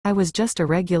I was just a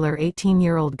regular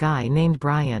 18-year-old guy named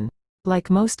Brian. Like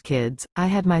most kids, I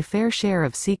had my fair share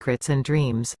of secrets and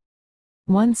dreams.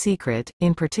 One secret,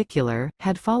 in particular,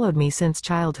 had followed me since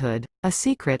childhood, a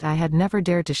secret I had never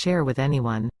dared to share with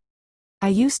anyone. I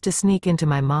used to sneak into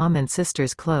my mom and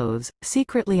sister's clothes,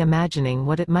 secretly imagining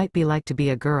what it might be like to be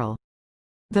a girl.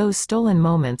 Those stolen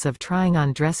moments of trying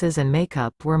on dresses and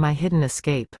makeup were my hidden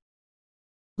escape.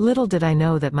 Little did I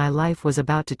know that my life was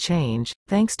about to change,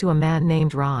 thanks to a man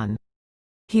named Ron.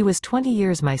 He was 20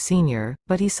 years my senior,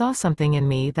 but he saw something in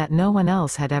me that no one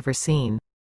else had ever seen.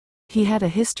 He had a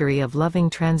history of loving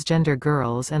transgender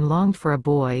girls and longed for a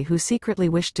boy who secretly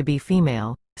wished to be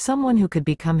female, someone who could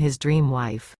become his dream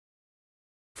wife.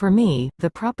 For me, the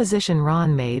proposition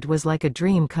Ron made was like a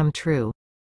dream come true.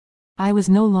 I was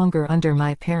no longer under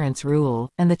my parents' rule,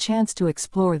 and the chance to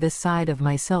explore this side of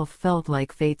myself felt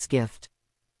like fate's gift.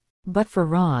 But for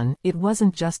Ron, it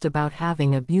wasn't just about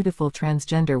having a beautiful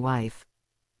transgender wife.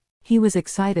 He was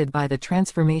excited by the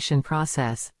transformation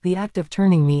process, the act of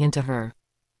turning me into her.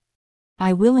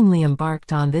 I willingly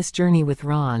embarked on this journey with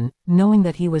Ron, knowing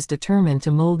that he was determined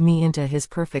to mold me into his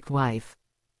perfect wife.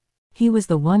 He was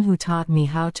the one who taught me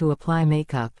how to apply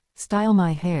makeup, style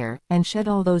my hair, and shed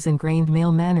all those ingrained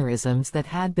male mannerisms that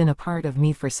had been a part of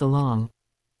me for so long.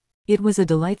 It was a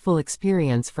delightful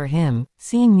experience for him,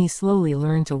 seeing me slowly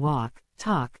learn to walk,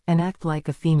 talk, and act like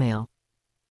a female.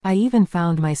 I even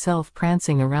found myself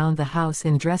prancing around the house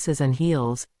in dresses and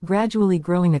heels, gradually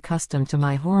growing accustomed to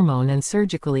my hormone and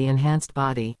surgically enhanced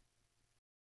body.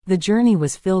 The journey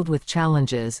was filled with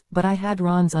challenges, but I had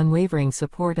Ron's unwavering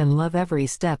support and love every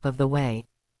step of the way.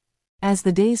 As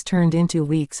the days turned into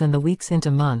weeks and the weeks into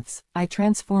months, I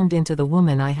transformed into the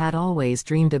woman I had always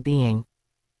dreamed of being.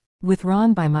 With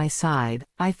Ron by my side,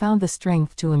 I found the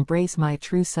strength to embrace my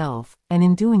true self, and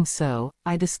in doing so,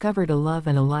 I discovered a love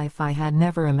and a life I had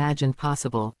never imagined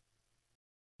possible.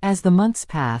 As the months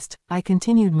passed, I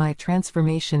continued my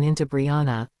transformation into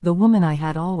Brianna, the woman I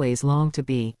had always longed to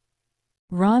be.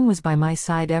 Ron was by my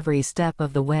side every step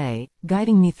of the way,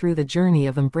 guiding me through the journey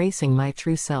of embracing my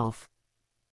true self.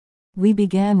 We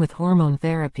began with hormone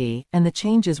therapy, and the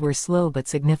changes were slow but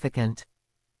significant.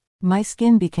 My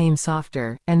skin became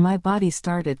softer, and my body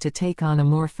started to take on a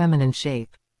more feminine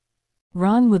shape.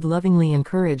 Ron would lovingly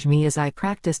encourage me as I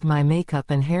practiced my makeup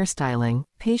and hairstyling,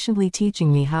 patiently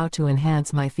teaching me how to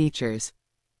enhance my features.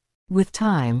 With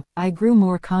time, I grew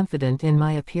more confident in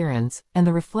my appearance, and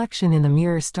the reflection in the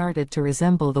mirror started to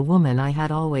resemble the woman I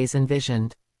had always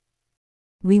envisioned.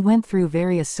 We went through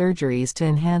various surgeries to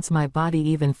enhance my body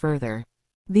even further.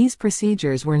 These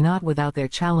procedures were not without their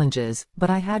challenges, but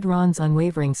I had Ron's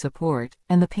unwavering support,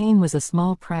 and the pain was a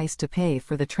small price to pay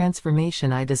for the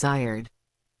transformation I desired.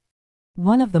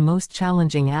 One of the most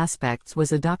challenging aspects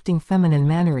was adopting feminine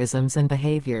mannerisms and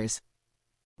behaviors.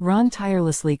 Ron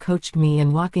tirelessly coached me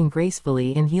in walking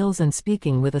gracefully in heels and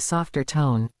speaking with a softer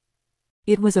tone.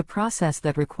 It was a process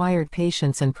that required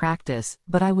patience and practice,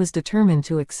 but I was determined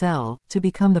to excel, to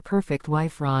become the perfect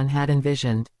wife Ron had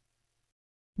envisioned.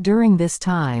 During this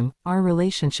time, our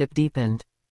relationship deepened.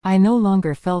 I no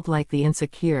longer felt like the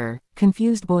insecure,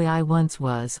 confused boy I once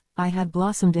was. I had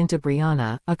blossomed into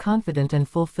Brianna, a confident and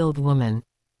fulfilled woman.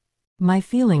 My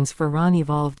feelings for Ron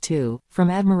evolved too, from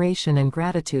admiration and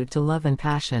gratitude to love and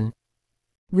passion.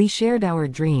 We shared our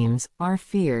dreams, our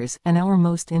fears, and our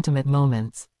most intimate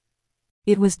moments.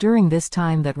 It was during this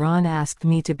time that Ron asked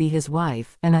me to be his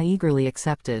wife, and I eagerly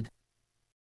accepted.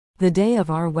 The day of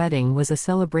our wedding was a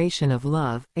celebration of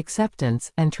love,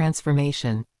 acceptance, and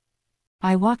transformation.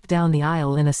 I walked down the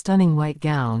aisle in a stunning white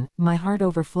gown, my heart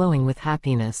overflowing with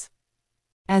happiness.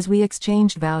 As we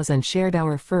exchanged vows and shared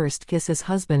our first kiss as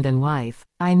husband and wife,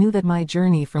 I knew that my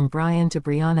journey from Brian to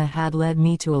Brianna had led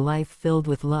me to a life filled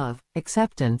with love,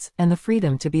 acceptance, and the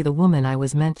freedom to be the woman I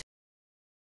was meant